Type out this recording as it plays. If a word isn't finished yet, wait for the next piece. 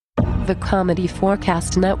the Comedy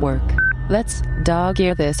Forecast Network. Let's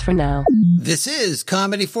dog-ear this for now. This is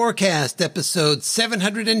Comedy Forecast, episode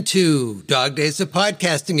 702, Dog Days of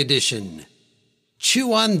Podcasting edition.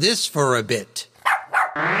 Chew on this for a bit.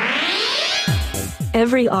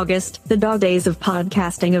 Every August, the Dog Days of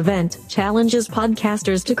Podcasting event challenges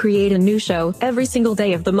podcasters to create a new show every single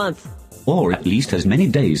day of the month. Or at least as many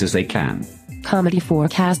days as they can. Comedy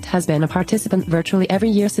Forecast has been a participant virtually every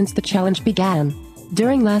year since the challenge began.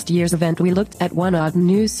 During last year's event, we looked at one odd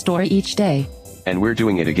news story each day. And we're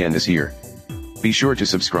doing it again this year. Be sure to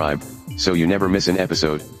subscribe, so you never miss an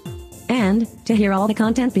episode. And, to hear all the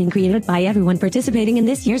content being created by everyone participating in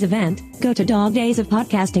this year's event, go to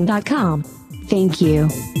dogdaysofpodcasting.com. Thank you.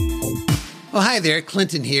 Oh, hi there,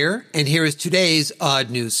 Clinton here, and here is today's odd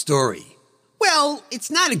news story. Well, it's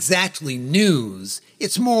not exactly news.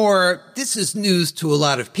 It's more, this is news to a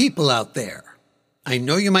lot of people out there. I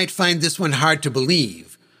know you might find this one hard to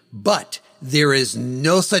believe, but there is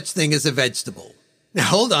no such thing as a vegetable. Now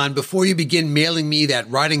hold on, before you begin mailing me that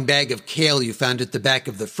rotting bag of kale you found at the back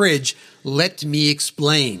of the fridge, let me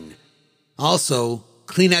explain. Also,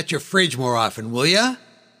 clean out your fridge more often, will ya?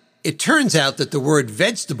 It turns out that the word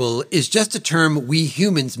vegetable is just a term we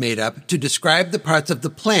humans made up to describe the parts of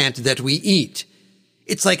the plant that we eat.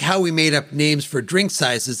 It's like how we made up names for drink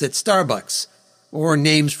sizes at Starbucks, or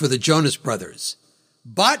names for the Jonas Brothers.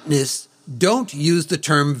 Botanists don't use the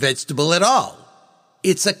term vegetable at all.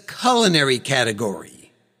 It's a culinary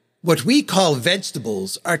category. What we call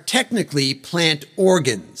vegetables are technically plant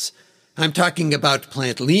organs. I'm talking about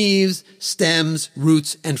plant leaves, stems,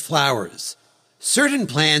 roots, and flowers. Certain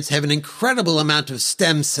plants have an incredible amount of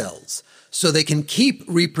stem cells, so they can keep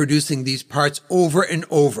reproducing these parts over and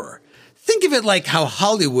over. Think of it like how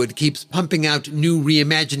Hollywood keeps pumping out new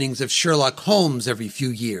reimaginings of Sherlock Holmes every few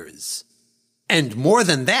years. And more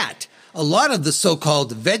than that, a lot of the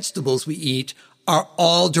so-called vegetables we eat are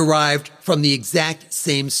all derived from the exact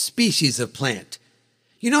same species of plant.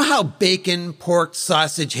 You know how bacon, pork,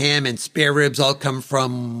 sausage, ham, and spare ribs all come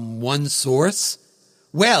from one source?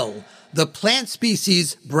 Well, the plant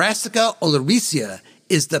species Brassica oleracea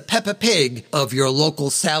is the Peppa Pig of your local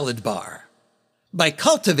salad bar. By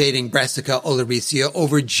cultivating Brassica oleracea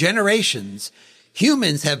over generations,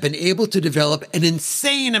 humans have been able to develop an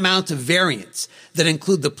insane amount of variants that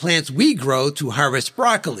include the plants we grow to harvest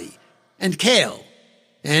broccoli, and kale,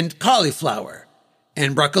 and cauliflower,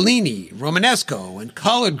 and broccolini, romanesco, and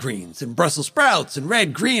collard greens, and Brussels sprouts, and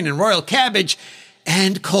red, green, and royal cabbage,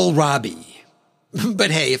 and kohlrabi.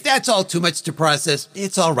 But hey, if that's all too much to process,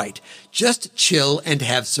 it's all right. Just chill and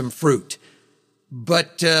have some fruit.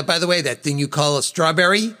 But, by the way, that thing you call a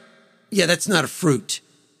strawberry? Yeah, that's not a fruit.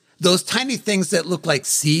 Those tiny things that look like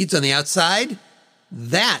seeds on the outside?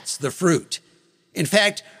 That's the fruit. In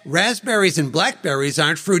fact, raspberries and blackberries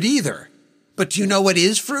aren't fruit either. But do you know what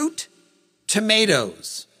is fruit?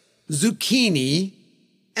 Tomatoes, zucchini,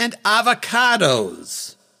 and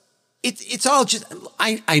avocados. It's all just,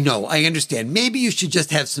 I know, I understand. Maybe you should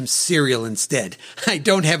just have some cereal instead. I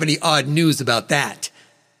don't have any odd news about that.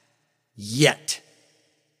 Yet.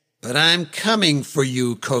 But I'm coming for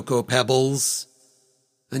you, Cocoa Pebbles.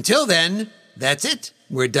 Until then, that's it.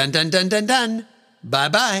 We're done.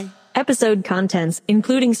 Bye-bye. Episode contents,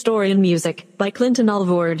 including story and music, by Clinton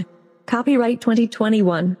Alvord. Copyright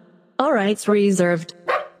 2021. All rights reserved.